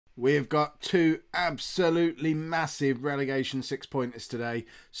We've got two absolutely massive relegation six-pointers today.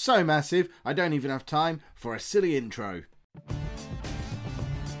 So massive, I don't even have time for a silly intro.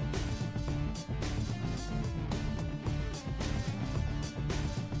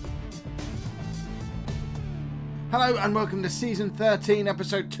 Hello and welcome to Season 13,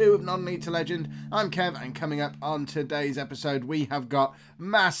 Episode 2 of Non-League to Legend. I'm Kev, and coming up on today's episode we have got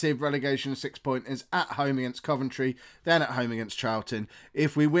massive relegation six-pointers at home against Coventry, then at home against Charlton.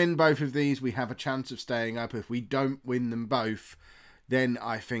 If we win both of these, we have a chance of staying up. If we don't win them both, then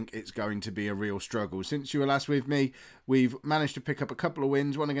I think it's going to be a real struggle. Since you were last with me, we've managed to pick up a couple of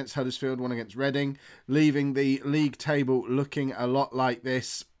wins, one against Huddersfield, one against Reading, leaving the league table looking a lot like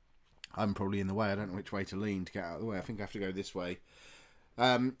this. I'm probably in the way. I don't know which way to lean to get out of the way. I think I have to go this way.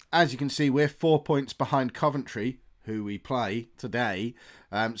 As you can see, we're 4 points behind Coventry, who we play today.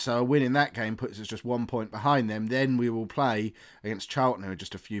 So a win in that game puts us just 1 point behind them. Then we will play against Charlton, who are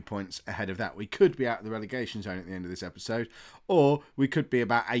just a few points ahead of that. We could be out of the relegation zone at the end of this episode, or we could be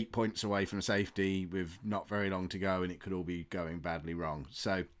about 8 points away from safety with not very long to go, and it could all be going badly wrong.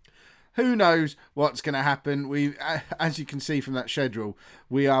 So who knows what's going to happen? We, as you can see from that schedule,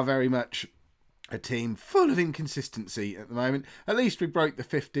 we are very much a team full of inconsistency at the moment. At least we broke the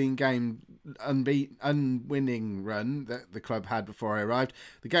 15-game unwinning run that the club had before I arrived.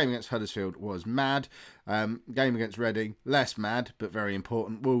 The game against Huddersfield was mad. Game against Reading, less mad, but very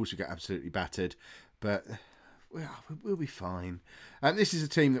important. Wolves, we got absolutely battered. But we'll be fine. This is a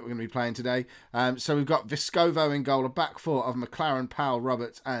team that we're going to be playing today. So we've got Vescovo in goal, a back four of McCallan, Powell,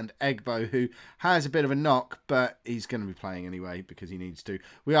 Roberts and Egbo, who has a bit of a knock, but he's going to be playing anyway because he needs to.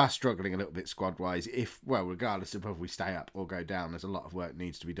 We are struggling a little bit squad-wise, regardless of whether we stay up or go down. There's a lot of work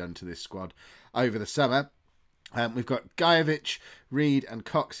needs to be done to this squad over the summer. We've got Gajovic, Reed and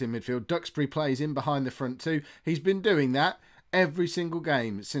Cox in midfield. Duxbury plays in behind the front two. He's been doing that every single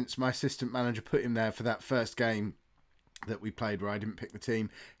game since my assistant manager put him there for that first game that we played where I didn't pick the team.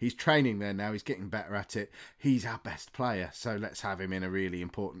 He's training there now. He's getting better at it. He's our best player, so let's have him in a really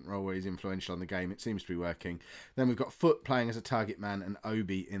important role where he's influential on the game. It seems to be working. Then we've got Foot playing as a target man and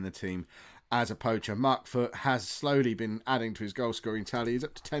Obi in the team as a poacher. Mark Foot has slowly been adding to his goal scoring tally. He's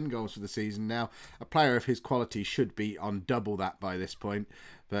up to 10 goals for the season now. A player of his quality should be on double that by this point.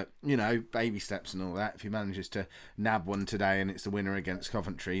 But, you know, baby steps and all that. If he manages to nab one today and it's the winner against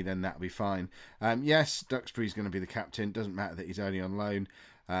Coventry, then that'll be fine. Yes, Duxbury's going to be the captain. Doesn't matter that he's only on loan.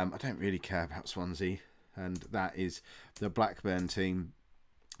 I don't really care about Swansea. And that is the Blackburn team.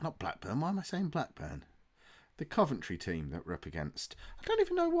 Not Blackburn. Why am I saying Blackburn? The Coventry team that we're up against. I don't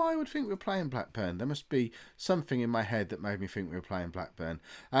even know why I would think we were playing Blackburn. There must be something in my head that made me think we were playing Blackburn.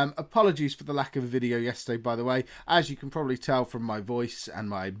 Apologies for the lack of a video yesterday, by the way. As you can probably tell from my voice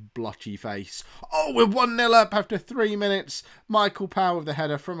and my blotchy face. Oh, we're 1-0 up after 3 minutes. Michael Powell with the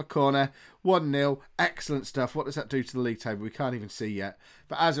header from a corner. 1-0. Excellent stuff. What does that do to the league table? We can't even see yet.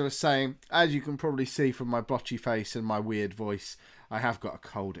 But as I was saying, as you can probably see from my blotchy face and my weird voice, I have got a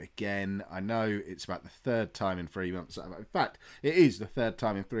cold again. I know it's about the third time in 3 months. In fact, it is the third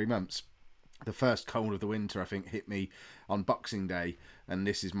time in 3 months. The first cold of the winter, I think, hit me on Boxing Day. And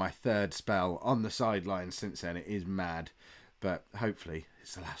this is my third spell on the sidelines since then. It is mad. But hopefully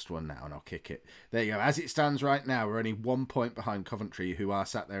it's the last one now and I'll kick it. There you go. As it stands right now, we're only 1 point behind Coventry, who are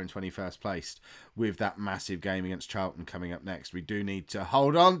sat there in 21st place with that massive game against Charlton coming up next. We do need to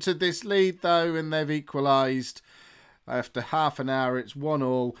hold on to this lead, though, and they've equalised. After half an hour, it's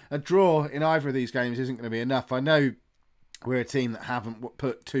 1-1. A draw in either of these games isn't going to be enough. I know we're a team that haven't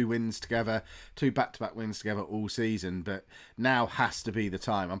put two wins together, two back-to-back wins together all season, but now has to be the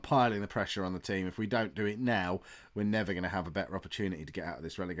time. I'm piling the pressure on the team. If we don't do it now, we're never going to have a better opportunity to get out of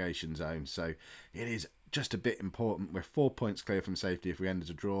this relegation zone. So it is just a bit important. We're 4 points clear from safety if we end as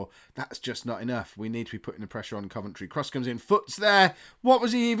a draw. That's just not enough. We need to be putting the pressure on Coventry. Cross comes in. Foot's there. What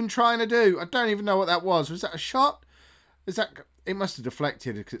was he even trying to do? I don't even know what that was. Was that a shot? It must have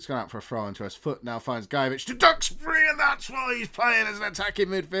deflected because it's gone out for a throw into us. Foot now finds Gajovic to Duxbury, and that's why he's playing as an attacking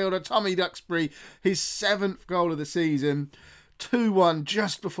midfielder. Tommy Duxbury, his 7th goal of the season. 2-1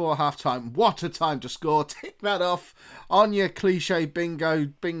 just before half-time. What a time to score. Tick that off on your cliche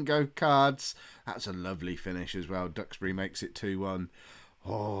bingo cards. That's a lovely finish as well. Duxbury makes it 2-1.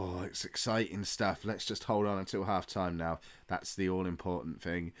 Oh, it's exciting stuff. Let's just hold on until half-time now. That's the all-important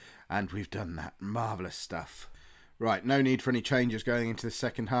thing. And we've done that. Marvellous stuff. Right, no need for any changes going into the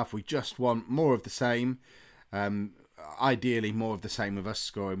second half. We just want more of the same. Ideally, more of the same with us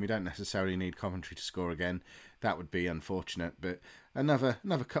scoring. We don't necessarily need Coventry to score again. That would be unfortunate. But another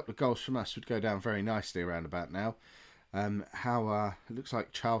couple of goals from us would go down very nicely around about now. It looks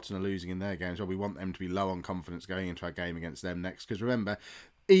like Charlton are losing in their games. Well, we want them to be low on confidence going into our game against them next. Because remember,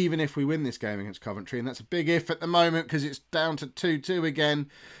 even if we win this game against Coventry, and that's a big if at the moment because it's down to 2-2 again.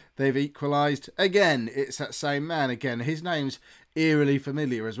 They've equalised. Again, it's that same man again. His name's eerily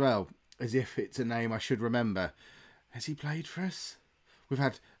familiar as well, as if it's a name I should remember. Has he played for us? We've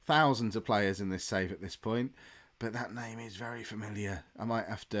had thousands of players in this save at this point, but that name is very familiar. I might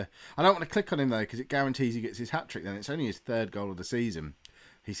have to... I don't want to click on him, though, because it guarantees he gets his hat-trick then. It's only his 3rd goal of the season.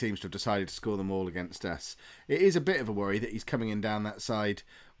 He seems to have decided to score them all against us. It is a bit of a worry that he's coming in down that side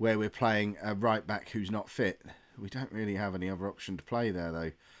where we're playing a right-back who's not fit. We don't really have any other option to play there,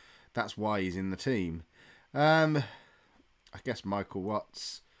 though. That's why he's in the team. I guess Michael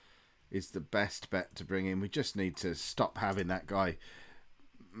Watts is the best bet to bring in. We just need to stop having that guy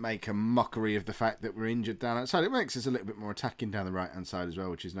make a mockery of the fact that we're injured down outside. It makes us a little bit more attacking down the right-hand side as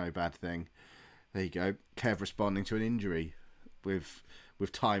well, which is no bad thing. There you go. Kev responding to an injury with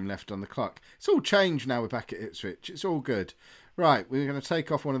time left on the clock. It's all changed now. We're back at Ipswich. It's all good. Right, we're going to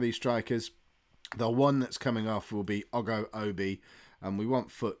take off one of these strikers. The one that's coming off will be Ogo Obi. And we want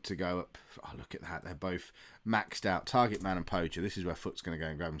Foot to go up. Oh, look at that. They're both maxed out. Target man and poacher. This is where Foot's going to go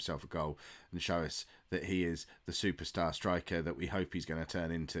and grab himself a goal and show us that he is the superstar striker that we hope he's going to turn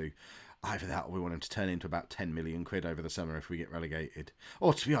into. Either that or we want him to turn into about 10 million quid over the summer if we get relegated.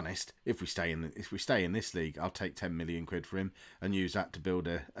 Or to be honest, if we stay in this league, I'll take 10 million quid for him and use that to build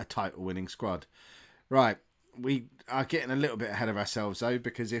a title winning squad. Right. We are getting a little bit ahead of ourselves, though,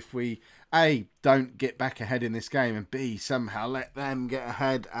 because if we, A, don't get back ahead in this game, and B, somehow let them get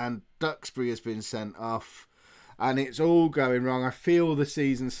ahead, and Duxbury has been sent off, and it's all going wrong. I feel the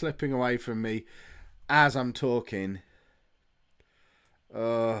season slipping away from me as I'm talking.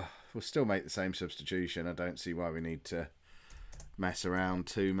 We'll still make the same substitution. I don't see why we need to mess around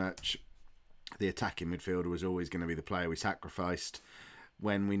too much. The attacking midfielder was always going to be the player we sacrificed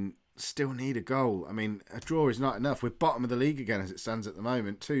when we still need a goal. I mean, a draw is not enough. We're bottom of the league again as it stands at the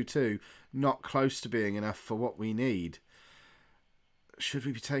moment. 2-2, not close to being enough for what we need. Should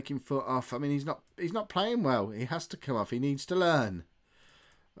we be taking Foot off? I mean, he's not playing well. He has to come off. He needs to learn.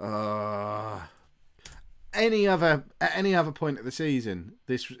 At any other point of the season,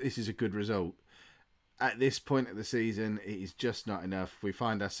 this is a good result. At this point of the season, it is just not enough. We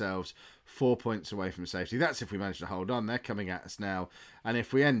find ourselves 4 points away from safety. That's if we manage to hold on. They're coming at us now. And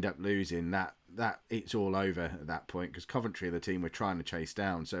if we end up losing, that it's all over at that point, because Coventry are the team we're trying to chase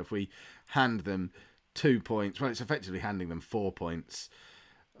down. So if we hand them 2 points, well, it's effectively handing them 4 points.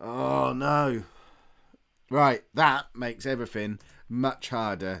 Oh, no. Right, that makes everything much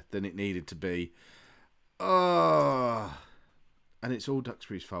harder than it needed to be. Oh. And it's all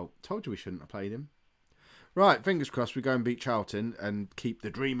Duxbury's fault. Told you we shouldn't have played him. Right, fingers crossed we go and beat Charlton and keep the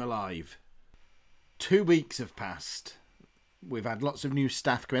dream alive. 2 weeks have passed. We've had lots of new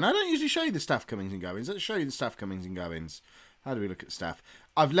staff come in. I don't usually show you the staff comings and goings. Let's show you the staff comings and goings. How do we look at staff?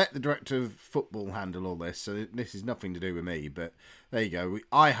 I've let the director of football handle all this, so this is nothing to do with me. But there you go.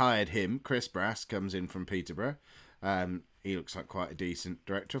 I hired him. Chris Brass comes in from Peterborough. He looks like quite a decent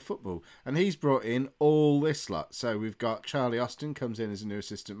director of football. And he's brought in all this lot. So we've got Charlie Austin comes in as a new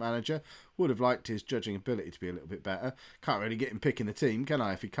assistant manager. Would have liked his judging ability to be a little bit better. Can't really get him picking the team, can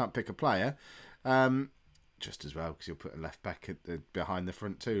I, if he can't pick a player? Just as well, because he'll put a left back behind the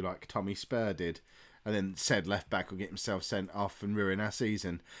front too, like Tommy Spur did. And then said left back will get himself sent off and ruin our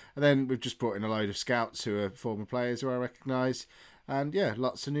season. And then we've just brought in a load of scouts who are former players who I recognise. And yeah,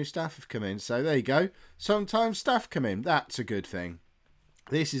 lots of new staff have come in. So there you go. Sometimes staff come in. That's a good thing.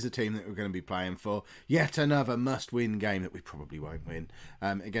 This is the team that we're going to be playing for. Yet another must-win game that we probably won't win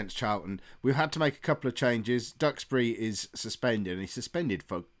against Charlton. We've had to make a couple of changes. Duxbury is suspended, and he's suspended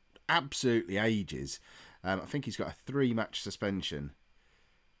for absolutely ages. I think he's got a 3-match suspension.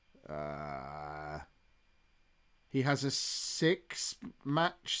 He has a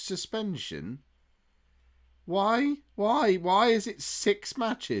 6-match suspension. Why? Why is it 6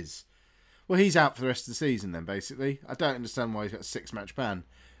 matches? Well, he's out for the rest of the season then, basically. I don't understand why he's got a 6-match ban.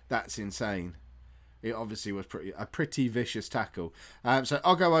 That's insane. It obviously was a pretty vicious tackle. So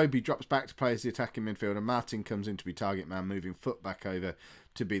Ogo Obi drops back to play as the attacking midfielder. Martin comes in to be target man, moving Foot back over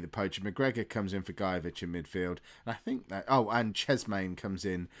to be the poacher. McGregor comes in for Gajovic in midfield. And I think that... Oh, and Chesmain comes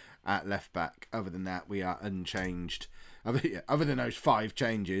in at left back. Other than that, we are unchanged. Other than those 5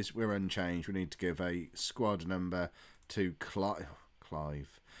 changes, we're unchanged. We need to give a squad number to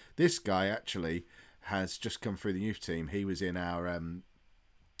Clive. This guy actually has just come through the youth team. He was in our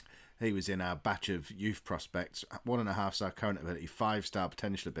batch of youth prospects. 1.5-star current ability, 5-star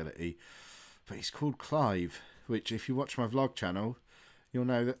potential ability. But he's called Clive, which if you watch my vlog channel, you'll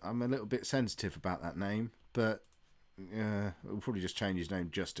know that I'm a little bit sensitive about that name. But we'll probably just change his name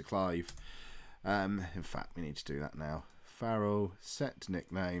just to Clive. In fact, we need to do that now. Farrell, set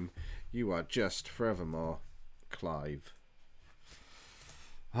nickname. You are just forevermore Clive.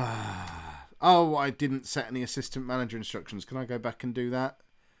 Oh, I didn't set any assistant manager instructions. Can I go back and do that?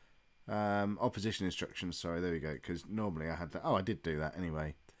 Opposition instructions, sorry, there we go. Because normally I had that. Oh, I did do that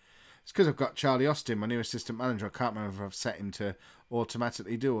anyway. It's because I've got Charlie Austin, my new assistant manager. I can't remember if I've set him to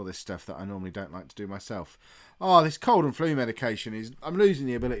automatically do all this stuff that I normally don't like to do myself. Oh, this cold and flu medication is... I'm losing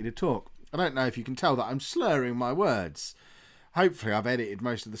the ability to talk. I don't know if you can tell that I'm slurring my words. Hopefully I've edited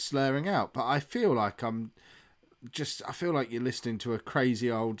most of the slurring out, but I feel like I feel like you're listening to a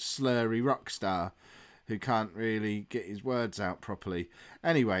crazy old slurry rock star who can't really get his words out properly.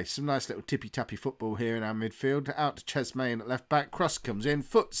 Anyway, some nice little tippy-tappy football here in our midfield. Out to Chesmain at left-back. Cross comes in.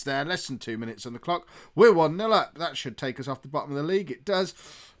 Foot's there. Less than 2 minutes on the clock. We're 1-0 up. That should take us off the bottom of the league. It does.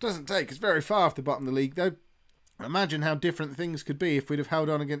 Doesn't take us very far off the bottom of the league, though. Imagine how different things could be if we'd have held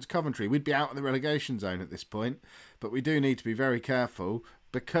on against Coventry. We'd be out of the relegation zone at this point. But we do need to be very careful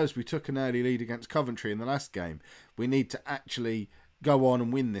because we took an early lead against Coventry in the last game. We need to actually go on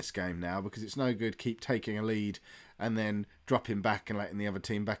and win this game now, because it's no good keep taking a lead and then dropping back and letting the other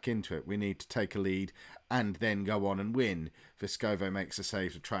team back into it. We need to take a lead and then go on and win. Vescovo makes a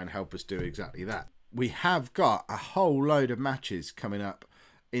save to try and help us do exactly that. We have got a whole load of matches coming up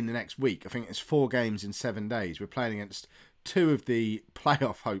in the next week. I think it's 4 games in 7 days. We're playing against 2 of the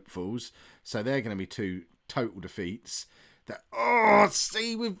playoff hopefuls, so they're going to be 2 total defeats.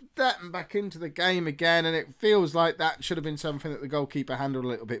 We've gotten back into the game again, and it feels like that should have been something that the goalkeeper handled a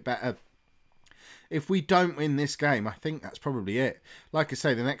little bit better. If we don't win this game, I think that's probably it. Like I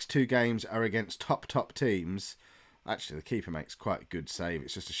say, the next 2 games are against top teams. Actually, the keeper makes quite a good save.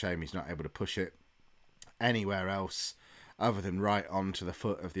 It's just a shame he's not able to push it anywhere else other than right onto the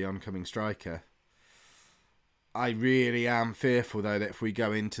foot of the oncoming striker. I really am fearful, though, that if we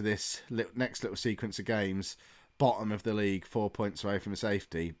go into this next little sequence of games, bottom of the league, 4 points away from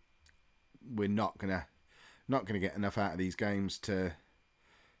safety, we're not gonna get enough out of these games to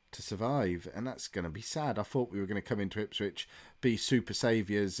survive, and that's gonna be sad. I thought we were gonna come into Ipswich, be super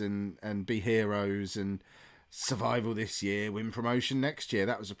saviours and be heroes and survival this year, win promotion next year.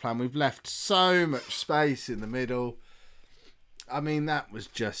 That was the plan. We've left so much space in the middle. I mean, that was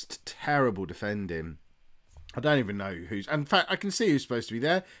just terrible defending. I don't even know who's... In fact, I can see who's supposed to be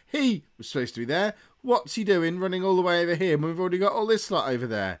there. He was supposed to be there. What's he doing running all the way over here when we've already got all this lot over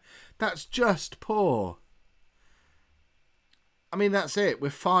there? That's just poor. I mean, that's it. We're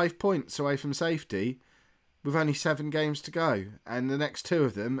 5 points away from safety with only 7 games to go. And the next 2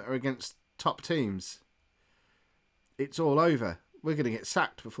 of them are against top teams. It's all over. We're going to get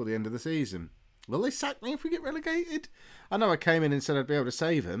sacked before the end of the season. Will they sack me if we get relegated? I know I came in and said I'd be able to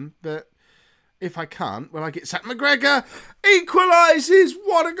save them, but... if I can't, will I get sacked? McGregor equalises.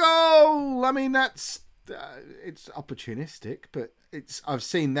 What a goal! I mean, that's it's opportunistic, but I've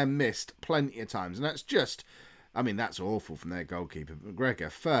seen them missed plenty of times, and that's just, I mean, that's awful from their goalkeeper,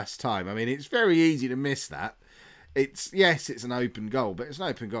 McGregor. First time. I mean, it's very easy to miss that. Yes, it's an open goal, but it's an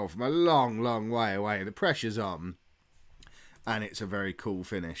open goal from a long way away. The pressure's on, and it's a very cool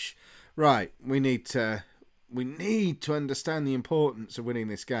finish. Right, we need to understand the importance of winning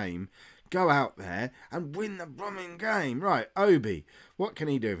this game. Go out there and win the blooming game. Right, Obi, what can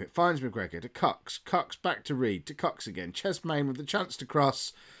he do with it? Finds McGregor to Cox. Cox back to Reed. To Cox again. Chesmain with the chance to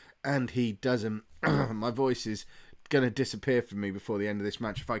cross. And he doesn't. My voice is going to disappear from me before the end of this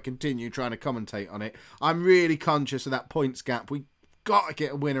match if I continue trying to commentate on it. I'm really conscious of that points gap. We got to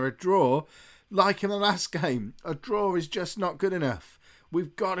get a win or a draw. Like in the last game. A draw is just not good enough.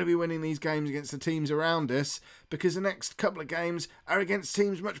 We've got to be winning these games against the teams around us, because the next couple of games are against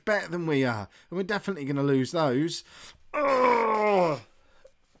teams much better than we are. And we're definitely going to lose those. Oh!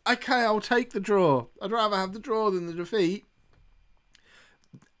 Okay, I'll take the draw. I'd rather have the draw than the defeat.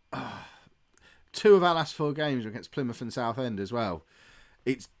 2 of our last 4 games are against Plymouth and Southend as well.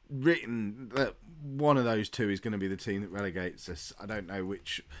 It's written that one of those 2 is going to be the team that relegates us. I don't know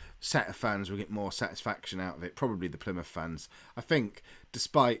which set of fans will get more satisfaction out of it. Probably the Plymouth fans. I think,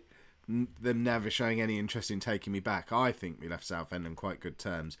 despite them never showing any interest in taking me back, I think we left Southend on quite good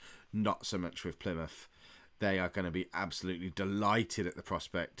terms. Not so much with Plymouth. They are going to be absolutely delighted at the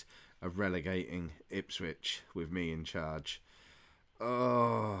prospect of relegating Ipswich with me in charge.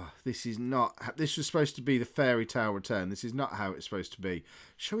 Oh, this was supposed to be the fairy tale return. This is not how it's supposed to be.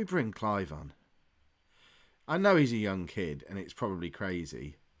 Shall we bring Clive on? I know he's a young kid and it's probably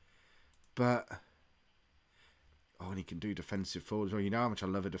crazy, but... oh, and he can do defensive forward as well. You know how much I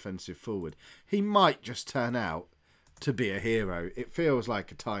love a defensive forward. He might just turn out to be a hero. It feels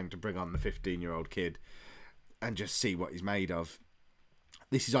like a time to bring on the 15-year-old kid and just see what he's made of.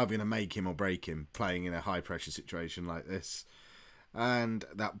 This is either going to make him or break him playing in a high pressure situation like this. And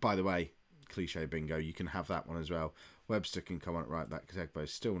that, by the way, cliche bingo, you can have that one as well. Webster can come on at right back because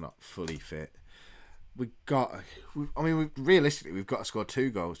Egbo's still not fully fit. Realistically, we've got to score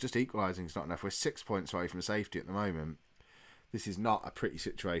 2 goals. Just equalising is not enough. We're 6 points away from safety at the moment. This is not a pretty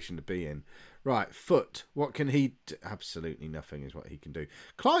situation to be in. Right, Foot. What can he do? Absolutely nothing is what he can do.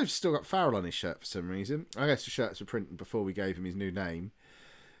 Clive's still got Farrell on his shirt for some reason. I guess the shirts were printed before we gave him his new name.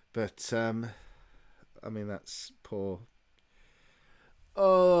 But, I mean, that's poor.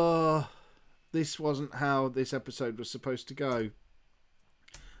 Oh, this wasn't how this episode was supposed to go.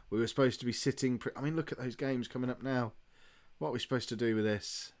 We were supposed to be sitting... I mean, look at those games coming up now. What are we supposed to do with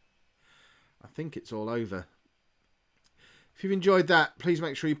this? I think it's all over. If you've enjoyed that, please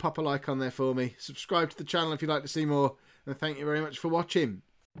make sure you pop a like on there for me. Subscribe to the channel if you'd like to see more. And thank you very much for watching.